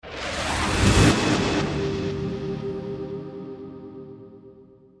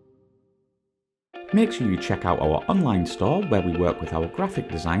Make sure you check out our online store where we work with our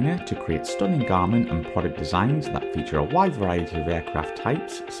graphic designer to create stunning garment and product designs that feature a wide variety of aircraft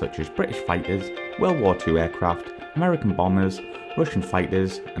types such as British fighters, World War II aircraft, American bombers, Russian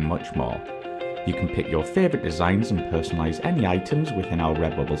fighters and much more. You can pick your favourite designs and personalise any items within our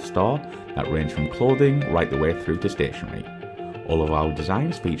Redbubble store that range from clothing right the way through to stationery. All of our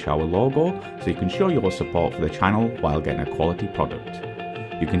designs feature our logo so you can show your support for the channel while getting a quality product.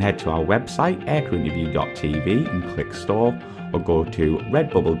 You can head to our website aircrewinterview.tv and click store, or go to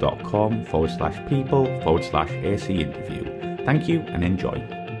redbubble.com/people/AC interview. Thank you and enjoy.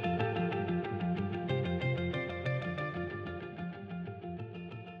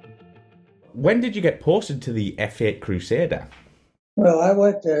 When did you get posted to the F-8 Crusader? Well, I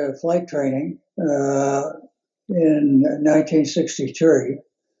went to flight training in 1963.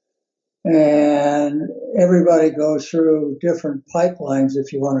 And everybody goes through different pipelines,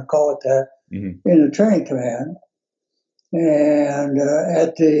 if you want to call it that, in the training command. And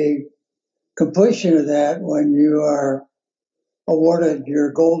at the completion of that, when you are awarded your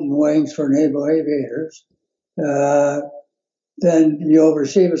golden wings for naval aviators, then you'll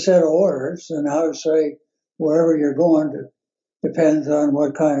receive a set of orders. And obviously, wherever you're going depends on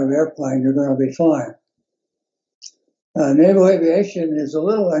what kind of airplane you're going to be flying. Naval aviation is a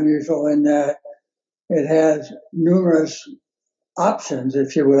little unusual in that it has numerous options,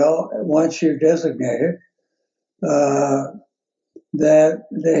 if you will, once you're designated, that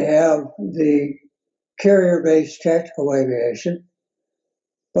they have the carrier-based tactical aviation,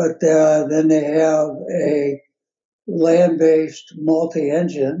 but then they have a land-based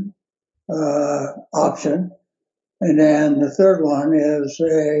multi-engine option, and then the third one is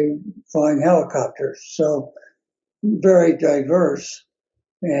flying helicopters. So very diverse,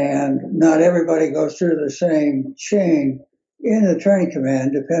 and not everybody goes through the same chain in the training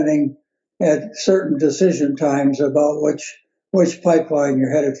command, depending at certain decision times about which pipeline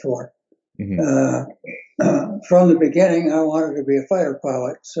you're headed for. From the beginning, I wanted to be a fighter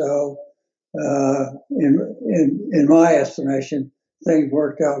pilot, so in my estimation, things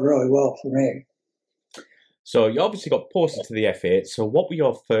worked out really well for me. So you obviously got posted to the F-8. So what were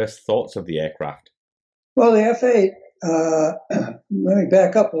your first thoughts of the aircraft? Well, the F-8, let me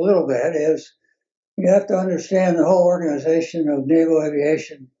back up a little bit, is you have to understand the whole organization of naval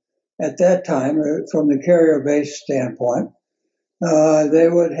aviation at that time from the carrier-based standpoint. They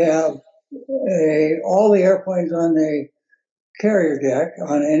would have all the airplanes on the carrier deck,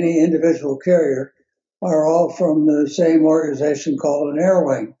 on any individual carrier, are all from the same organization called an air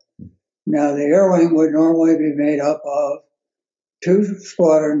wing. Now, the air wing would normally be made up of 2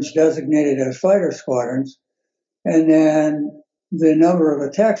 squadrons designated as fighter squadrons, and then the number of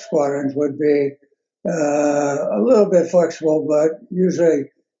attack squadrons would be a little bit flexible, but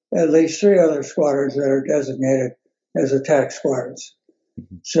usually at least 3 other squadrons that are designated as attack squadrons.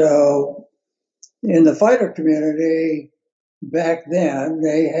 So in the fighter community back then,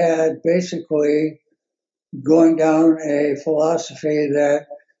 they had basically going down a philosophy that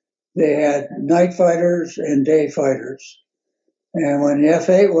they had night fighters and day fighters. And when the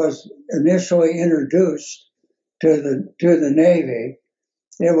F-8 was initially introduced to the Navy,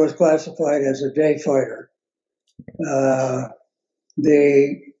 it was classified as a day fighter. The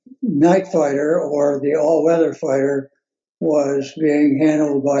night fighter, or the all-weather fighter, was being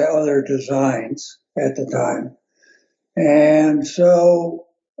handled by other designs at the time. And so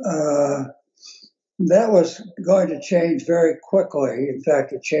that was going to change very quickly. In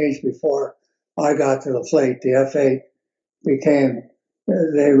fact, it changed before I got to the fleet. The F-8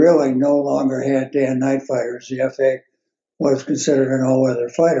 they really no longer had day and night fighters. The F-8 was considered an all-weather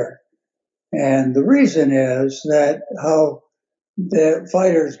fighter. And the reason is that how the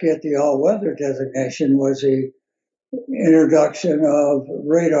fighters get the all-weather designation was the introduction of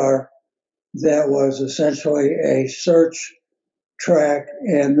radar that was essentially a search, track,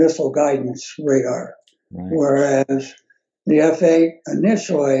 and missile guidance radar. Right. Whereas the F-8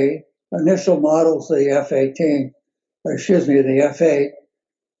 initial models of the the F-8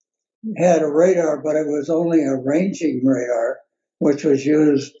 had a radar, but it was only a ranging radar, which was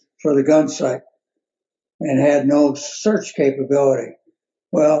used for the gun sight and had no search capability.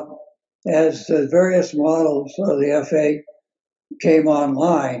 Well, as the various models of the F-8 came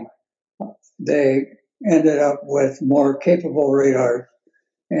online, they ended up with more capable radars.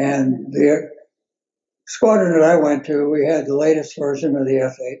 And the squadron that I went to, we had the latest version of the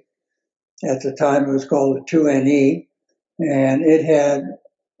F-8. At the time, it was called the 2NE, and it had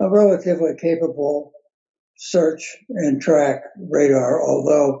a relatively capable search and track radar,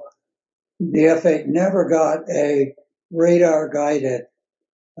 although the F-8 never got a radar-guided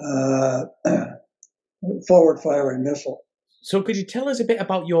forward-firing missile. So could you tell us a bit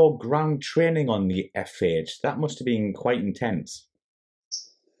about your ground training on the F-8? That must have been quite intense.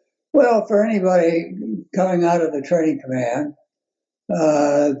 Well, for anybody coming out of the training command,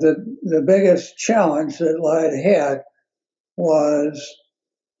 the biggest challenge that lied ahead was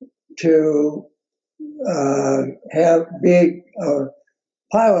to be a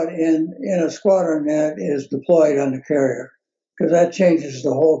pilot in a squadron that is deployed on the carrier, because that changes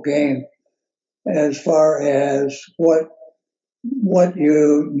the whole game as far as what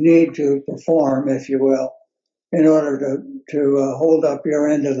you need to perform, if you will, in order to hold up your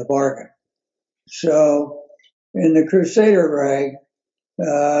end of the bargain. So in the Crusader rag,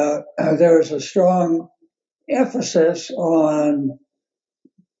 there was a strong emphasis on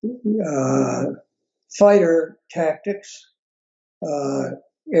fighter tactics,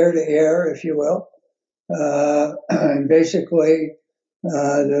 air to air, if you will. And basically,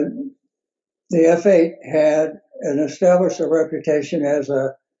 the F-8 had established a reputation as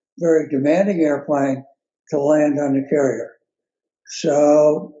a very demanding airplane to land on the carrier.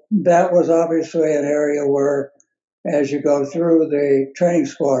 So that was obviously an area where, as you go through the training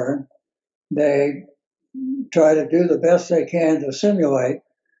squadron, they try to do the best they can to simulate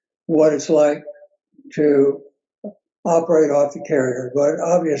what it's like to operate off the carrier. But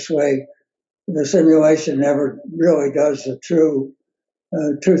obviously, the simulation never really does the true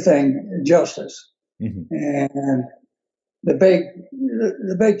thing justice. Mm-hmm. And the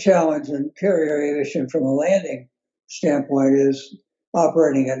big challenge in carrier aviation from a landing standpoint is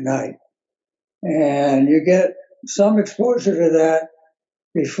operating at night. And you get some exposure to that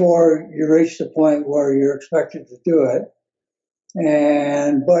before you reach the point where you're expected to do it.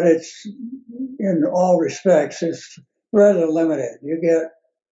 But it's, in all respects, it's rather limited. You get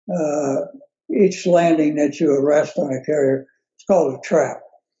each landing that you arrest on a carrier, it's called a trap.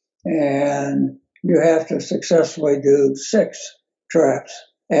 And you have to successfully do 6 traps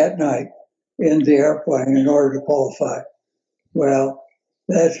at night in the airplane in order to qualify. Well,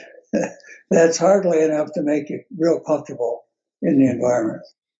 that's hardly enough to make you real comfortable in the environment.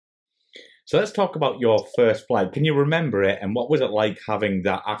 So let's talk about your first flight. Can you remember it, and what was it like having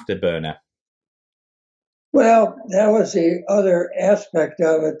that afterburner? Well, that was the other aspect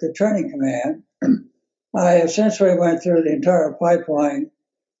of it, the training command. I essentially went through the entire pipeline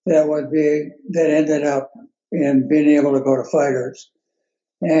that ended up in being able to go to fighters.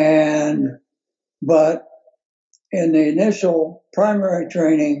 But in the initial primary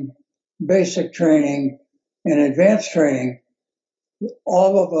training, basic training, and advanced training,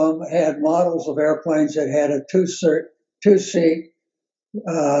 all of them had models of airplanes that had a two-seat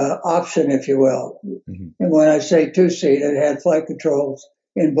option, if you will. Mm-hmm. And when I say two-seat, it had flight controls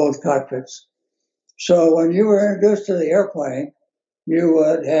in both cockpits. So when you were introduced to the airplane, you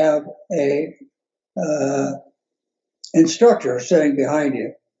would have a instructor sitting behind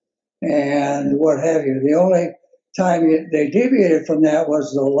you and what have you. The only time they deviated from that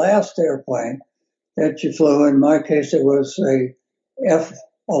was the last airplane that you flew. In my case, it was a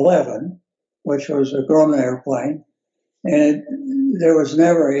F-11, which was a Grumman airplane, and there was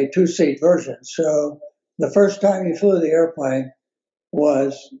never a two-seat version. So the first time you flew the airplane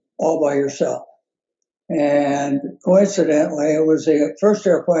was all by yourself. And coincidentally, it was the first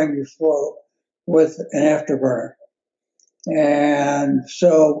airplane you flew with an afterburner. And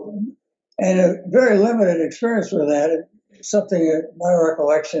a very limited experience with that. Something that my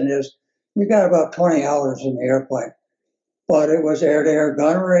recollection is you got about 20 hours in the airplane. But it was air-to-air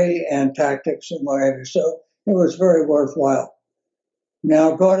gunnery and tactics and whatever. So it was very worthwhile.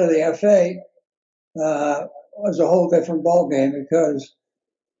 Now, going to the F-8 was a whole different ballgame, because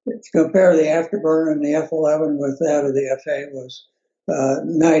to compare the afterburner and the F-11 with that of the F-8 was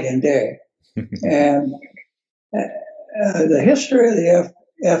night and day. And the history of the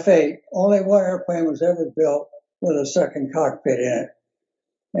F-8, only one airplane was ever built with a second cockpit in it.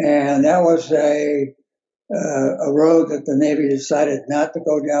 And that was a road that the Navy decided not to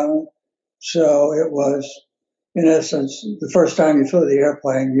go down. So it was, in essence, the first time you flew the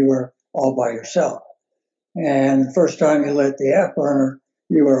airplane, you were all by yourself. And the first time you lit the afterburner,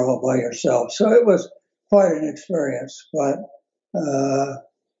 you were all by yourself. So it was quite an experience. But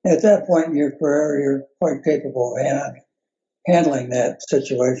at that point in your career, you're quite capable of handling that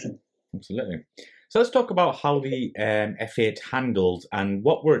situation. Absolutely. So let's talk about how the F-8 handled, and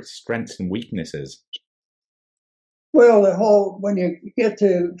what were its strengths and weaknesses. Well, when you get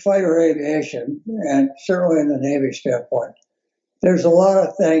to fighter aviation, and certainly in the Navy standpoint, there's a lot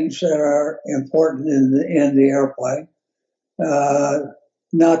of things that are important in the airplane,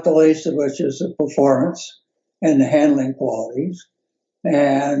 not the least of which is the performance and the handling qualities.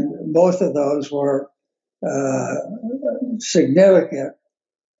 And both of those were uh, significant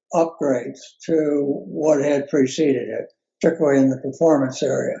upgrades to what had preceded it, particularly in the performance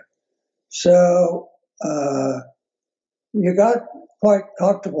area. So you got quite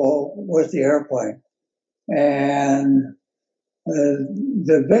comfortable with the airplane. And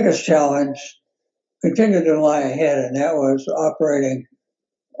the biggest challenge continued to lie ahead, and that was operating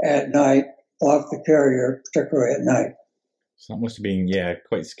at night off the carrier, particularly at night. So that must have been, yeah,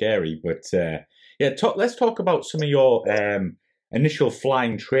 quite scary. But let's talk about some of your initial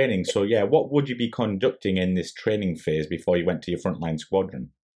flying training. So yeah, what would you be conducting in this training phase before you went to your frontline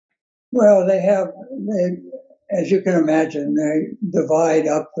squadron? Well, as you can imagine, they divide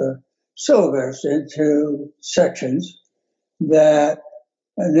up the syllabus into sections that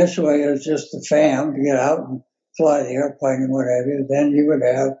initially is just the FAM to get out and fly the airplane and what have you. Then you would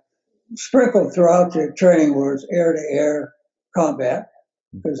have sprinkled throughout the training was air-to-air combat,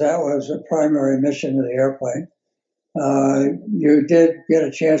 because that was a primary mission of the airplane. You did get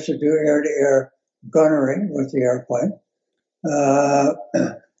a chance to do air-to-air gunnery with the airplane.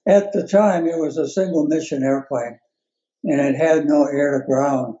 At the time, it was a single mission airplane, and it had no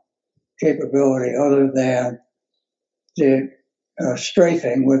air-to-ground capability other than the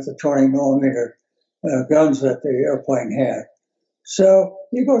strafing with the 20 millimeter guns that the airplane had. So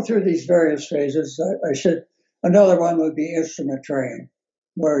you go through these various phases. Another one would be instrument training,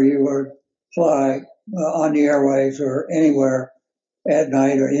 where you would fly on the airways or anywhere at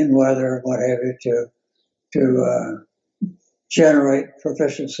night or in weather, what have you, to generate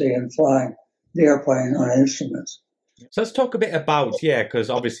proficiency in flying the airplane on instruments. So let's talk a bit about, because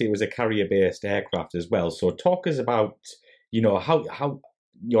obviously it was a carrier-based aircraft as well. So talk us about, how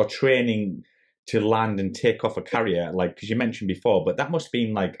your training to land and take off a carrier, because you mentioned before, but that must have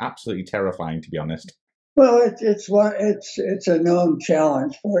been absolutely terrifying, to be honest. Well, it's a known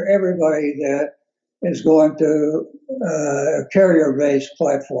challenge for everybody that is going to a carrier-based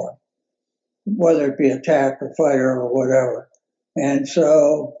platform, whether it be attack or fighter or whatever. And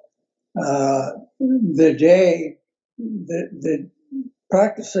so the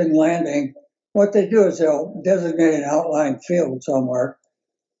practicing landing, what they do is they'll designate an outlying field somewhere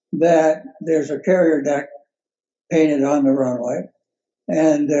that there's a carrier deck painted on the runway,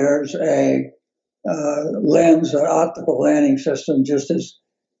 and there's a lens, an optical landing system, just as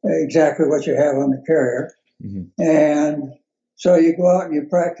exactly what you have on the carrier. Mm-hmm. And so you go out and you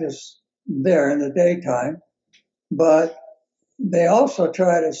practice there in the daytime, but they also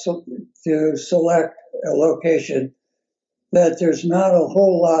try to select a location that there's not a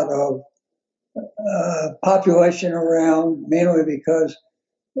whole lot of population around, mainly because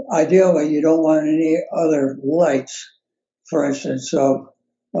ideally you don't want any other lights, for instance, of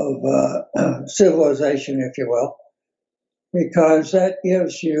civilization, if you will, because that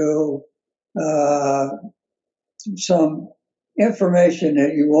gives you some information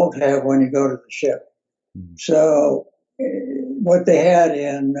that you won't have when you go to the ship. Mm-hmm. So what they had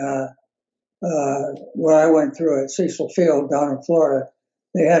in what I went through at Cecil Field down in Florida,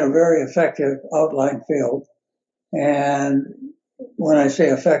 they had a very effective outline field. And when I say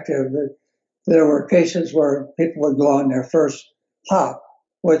effective, there were cases where people would go on their first hop,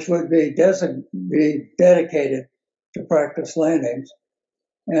 which would be dedicated to practice landings,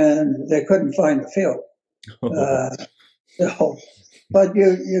 and they couldn't find the field. But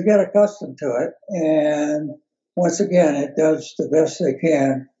you get accustomed to it, and once again, it does the best they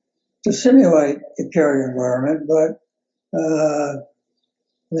can to simulate the carrier environment, but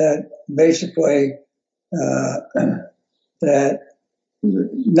that basically that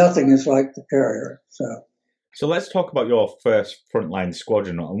nothing is like the carrier. So let's talk about your first frontline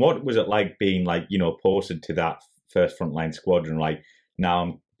squadron. And what was it like being posted to that first frontline squadron? Now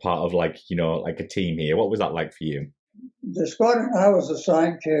I'm part of a team here. What was that like for you? The squadron I was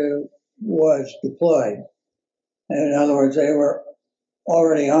assigned to was deployed. In other words, they were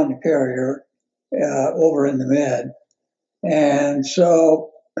already on the carrier over in the Med. And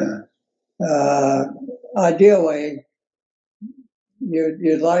so ideally,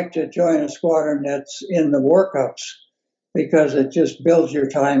 you'd like to join a squadron that's in the workups, because it just builds your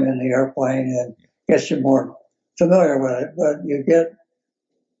time in the airplane and gets you more familiar with it. But you get,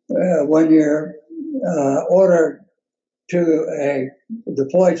 when you're ordered to a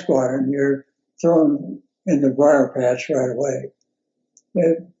deployed squadron, you're thrown in the briar patch right away.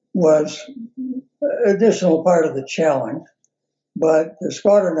 It was an additional part of the challenge, but the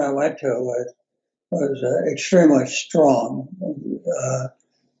squadron I went to was extremely strong.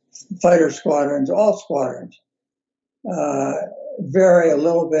 Fighter squadrons, all squadrons, vary a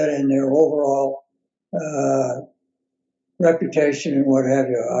little bit in their overall reputation and what have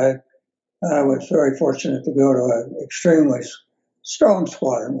you. I was very fortunate to go to an extremely strong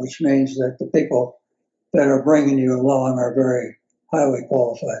squadron, which means that the people that are bringing you along are very highly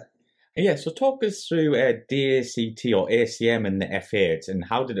qualified. Yeah, so talk us through DACT or ACM in the F-8, and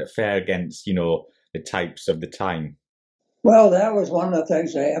how did it fare against, the types of the time? Well, that was one of the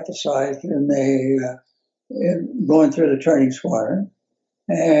things they emphasized in going through the training squadron.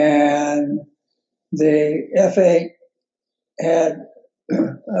 And the F-8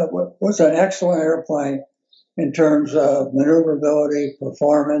 was an excellent airplane in terms of maneuverability,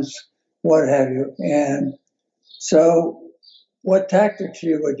 performance, what have you. And so what tactics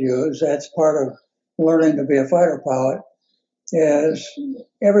you would use, that's part of learning to be a fighter pilot, is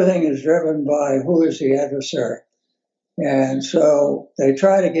everything is driven by who is the adversary. And so they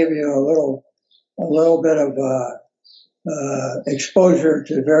try to give you a little bit of exposure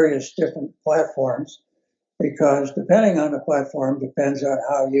to various different platforms, because depending on the platform depends on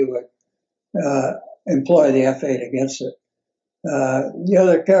how you would employ the F-8 against it. The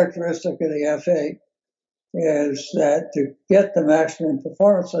other characteristic of the F-8 is that to get the maximum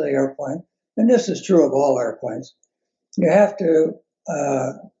performance of the airplane, and this is true of all airplanes, you have to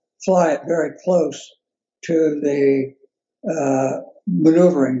fly it very close to the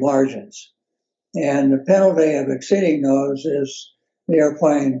maneuvering margins. And the penalty of exceeding those is the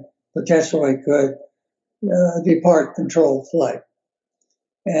airplane potentially could depart controlled flight.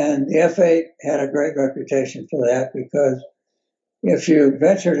 And the F-8 had a great reputation for that, because if you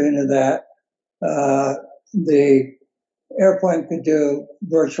ventured into that, the airplane could do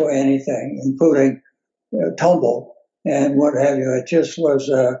virtually anything, including tumble and what have you. It just was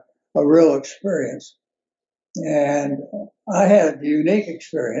a real experience. And I had a unique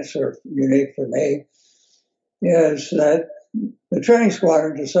experience, or unique for me, is that the training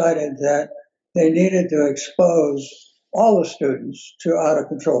squadron decided that they needed to expose all the students to out of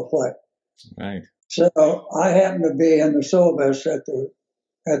control flight. Right. So I happened to be in the syllabus at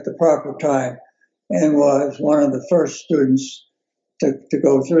the proper time, and was one of the first students to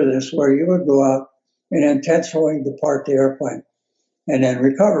go through this, where you would go out and intentionally depart the airplane and then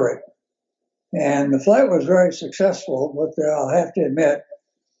recover it. And the flight was very successful, but I'll have to admit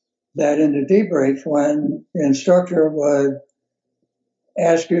that in the debrief, when the instructor would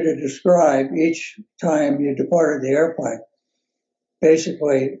ask you to describe each time you departed the airplane,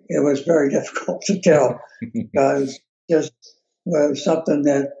 basically it was very difficult to tell, because just was something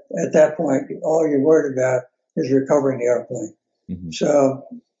that at that point all you're worried about is recovering the airplane. Mm-hmm. So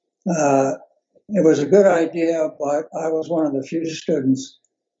it was a good idea, but I was one of the few students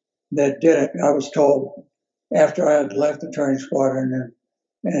that did it. I was told after I had left the training squadron,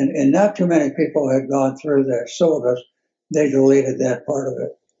 and not too many people had gone through the syllabus, they deleted that part of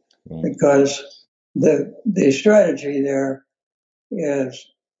it. Mm-hmm. Because the strategy there is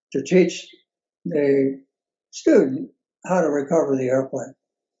to teach the student how to recover the airplane.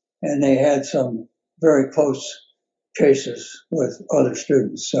 And they had some very close cases with other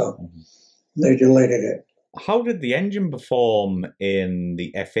students, so they deleted it. How did the engine perform in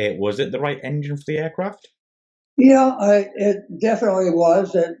the F-8? Was it the right engine for the aircraft? Yeah, it definitely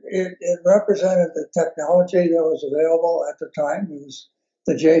was. It represented the technology that was available at the time. It was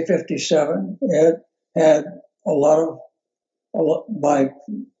the J57. It had by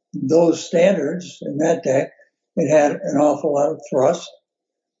those standards in that day, it had an awful lot of thrust.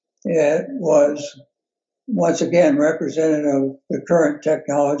 It was, once again, representative of the current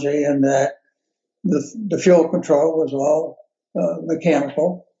technology in that the fuel control was all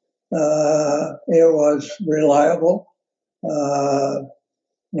mechanical. It was reliable.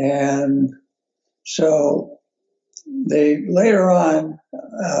 And so they later on,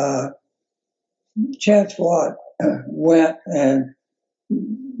 Chancellot went and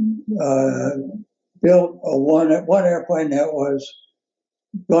built one airplane that was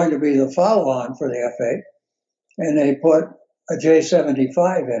going to be the follow-on for the F-8, and they put a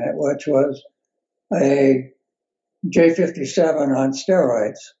J-75 in it, which was a J-57 on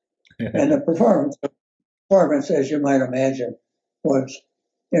steroids. And the performance, as you might imagine, was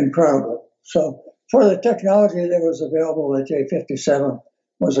incredible. So for the technology that was available, the J-57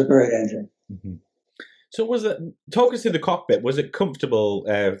 was a great engine. Mm-hmm. So talk us through the cockpit. Was it comfortable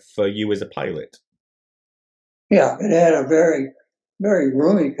for you as a pilot? Yeah, it had a very, very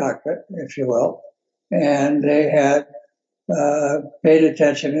roomy cockpit, if you will. And they had paid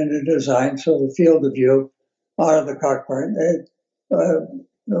attention in the design, so the field of view out of the cockpit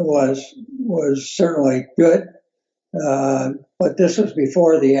was certainly good. But this was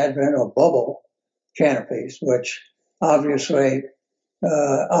before the advent of bubble canopies, which obviously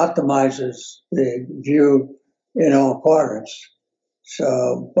optimizes the view in all quadrants.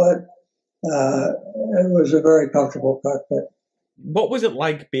 So, but It was a very comfortable cockpit. What was it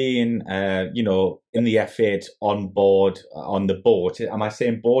like being, in the F8 on board on the boat? Am I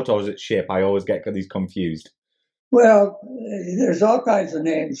saying boat or is it ship? I always get these confused. Well, there's all kinds of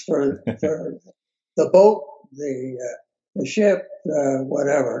names for the boat, the ship,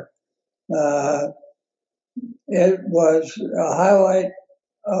 whatever. Uh, it was a highlight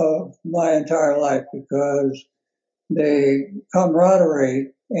of my entire life because the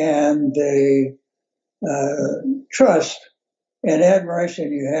camaraderie and the trust and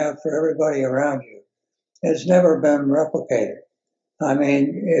admiration you have for everybody around you has never been replicated. I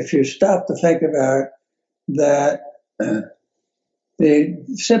mean, if you stop to think about that, the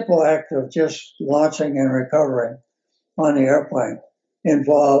simple act of just launching and recovering on the airplane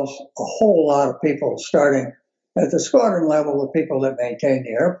involves a whole lot of people, starting at the squadron level, the people that maintain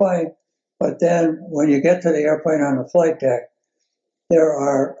the airplane. But then when you get to the airplane on the flight deck, there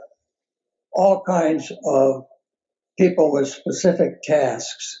are all kinds of people with specific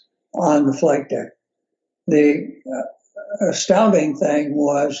tasks on the flight deck. The astounding thing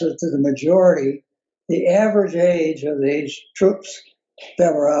was that the majority, the average age of these troops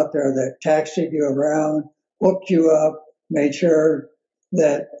that were out there that taxied you around, hooked you up, made sure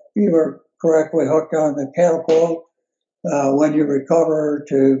that you were correctly hooked on the catapult when you recover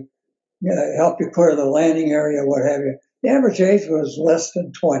to help you clear the landing area, what have you. The average age was less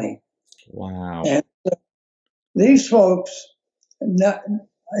than 20. Wow. And these folks,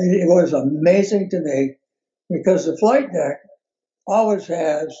 it was amazing to me because the flight deck always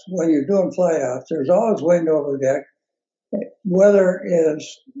has, when you're doing flight outs, there's always wind over deck. Weather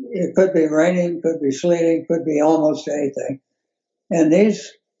is, it could be raining, could be sleeting, could be almost anything. And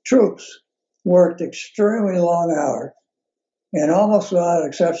these troops worked extremely long hours and almost without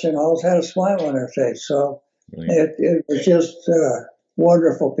exception always had a smile on their face. So it was just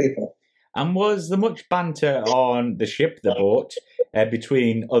wonderful people. And was there much banter on the ship, the boat,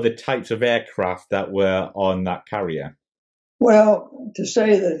 between other types of aircraft that were on that carrier? Well, to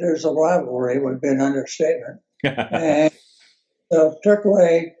say that there's a rivalry would be an understatement. And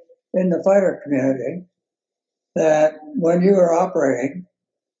particularly in the fighter community, that when you were operating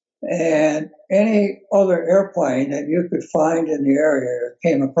and any other airplane that you could find in the area or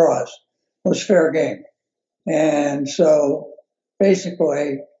came across was fair game. And so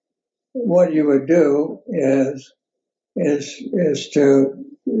basically what you would do is to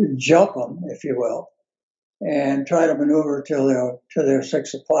jump them, if you will, and try to maneuver till they're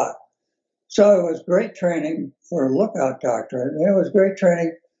 6 o'clock. So it was great training for lookout doctrine. It was great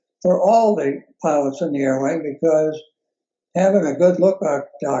training for all the pilots in the Air Wing because having a good lookout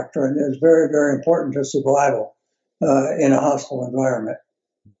doctrine is very, very important to survival in a hostile environment.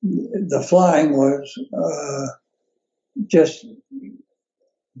 The flying was just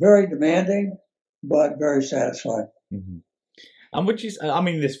very demanding, but very satisfying. Mm-hmm. And would you, I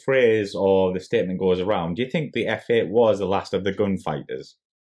mean, this phrase or the statement goes around, do you think the F-8 was the last of the gunfighters?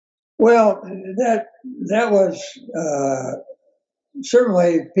 Well, that was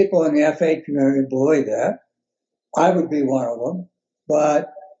certainly people in the F-8 community believe that. I would be one of them.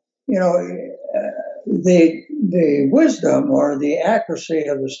 But, you know, the wisdom or the accuracy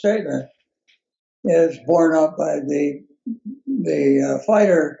of the statement is borne out by the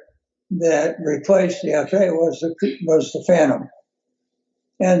fighter that replaced the F-8 was the Phantom.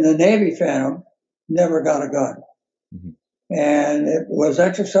 And the Navy Phantom never got a gun. Mm-hmm. And it was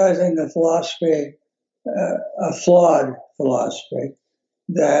exercising the philosophy, a flawed philosophy,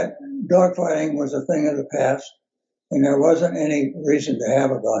 that dogfighting was a thing of the past and there wasn't any reason to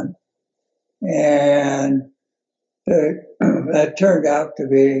have a gun. And that turned out to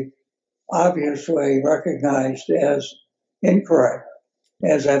be obviously recognized as incorrect,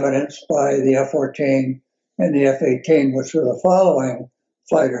 as evidenced by the F-14 and the F-18, which were the following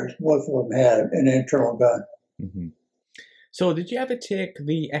fighters. Both of them had an internal gun. Mm-hmm. So did you ever take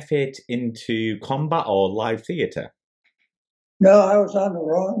the F-8 into combat or live theater? No, I was on the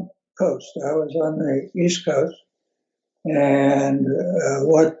wrong coast. I was on the East Coast. And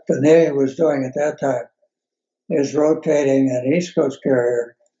what the Navy was doing at that time is rotating an East Coast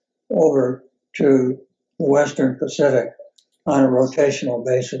carrier over to the Western Pacific on a rotational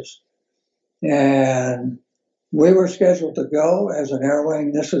basis. And we were scheduled to go as an air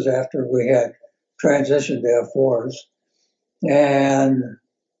wing. This was after we had transitioned to F-4s. And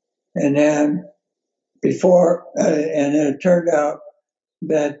then before, and it turned out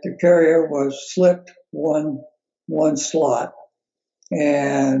that the carrier was slipped one slot,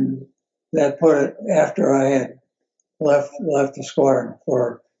 and that put it after I had left the squadron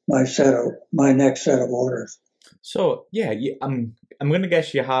for my next set of orders. So yeah, I'm going to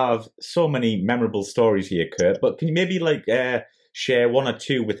guess you have so many memorable stories here, Kurt, but can you maybe share one or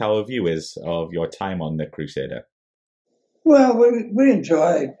two with our viewers of your time on the Crusader? Well, we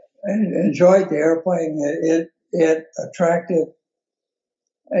enjoyed the airplane. It attracted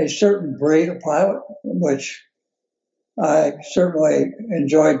a certain breed of pilot, which I certainly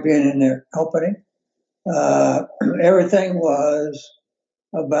enjoyed being in their company. Everything was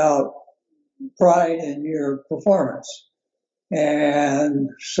about pride in your performance. And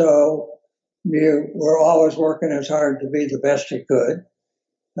so you were always working as hard to be the best you could.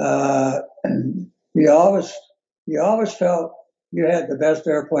 You always felt you had the best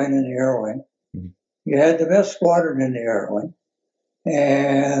airplane in the air wing. Mm-hmm. You had the best squadron in the air wing.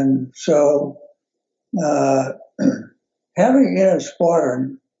 And so having in a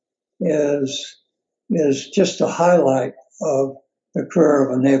squadron is just a highlight of the career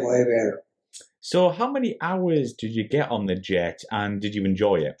of a naval aviator. So how many hours did you get on the jet, and did you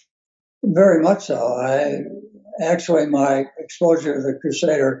enjoy it? Very much so. My exposure to the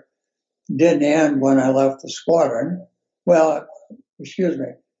Crusader didn't end when I left the squadron. Well, excuse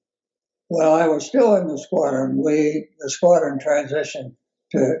me. While I was still in the squadron, the squadron transitioned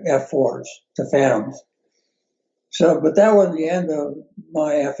to F4s, to Phantoms. But that wasn't the end of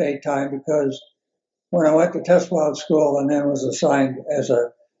my F8 time, because when I went to test pilot school and then was assigned as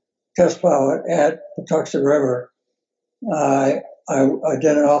a test pilot at Patuxent River, I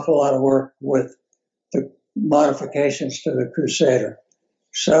did an awful lot of work with the modifications to the Crusader.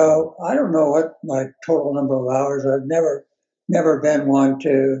 So I don't know what my total number of hours. I've never been one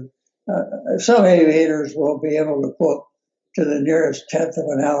to. Some aviators will be able to quote to the nearest tenth of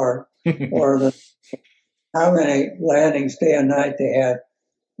an hour, or how many landings day and night they had.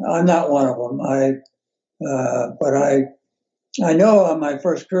 I'm not one of them. But I know on my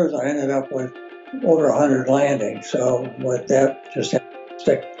first cruise I ended up with over 100 landings. So with that, just have to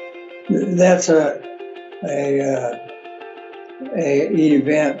stick. That's an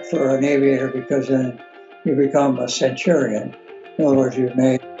event for an aviator, because then you become a centurion. In other words, you've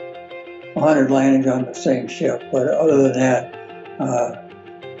made 100 landings on the same ship. But other than that,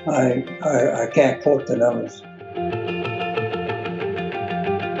 I can't quote the numbers.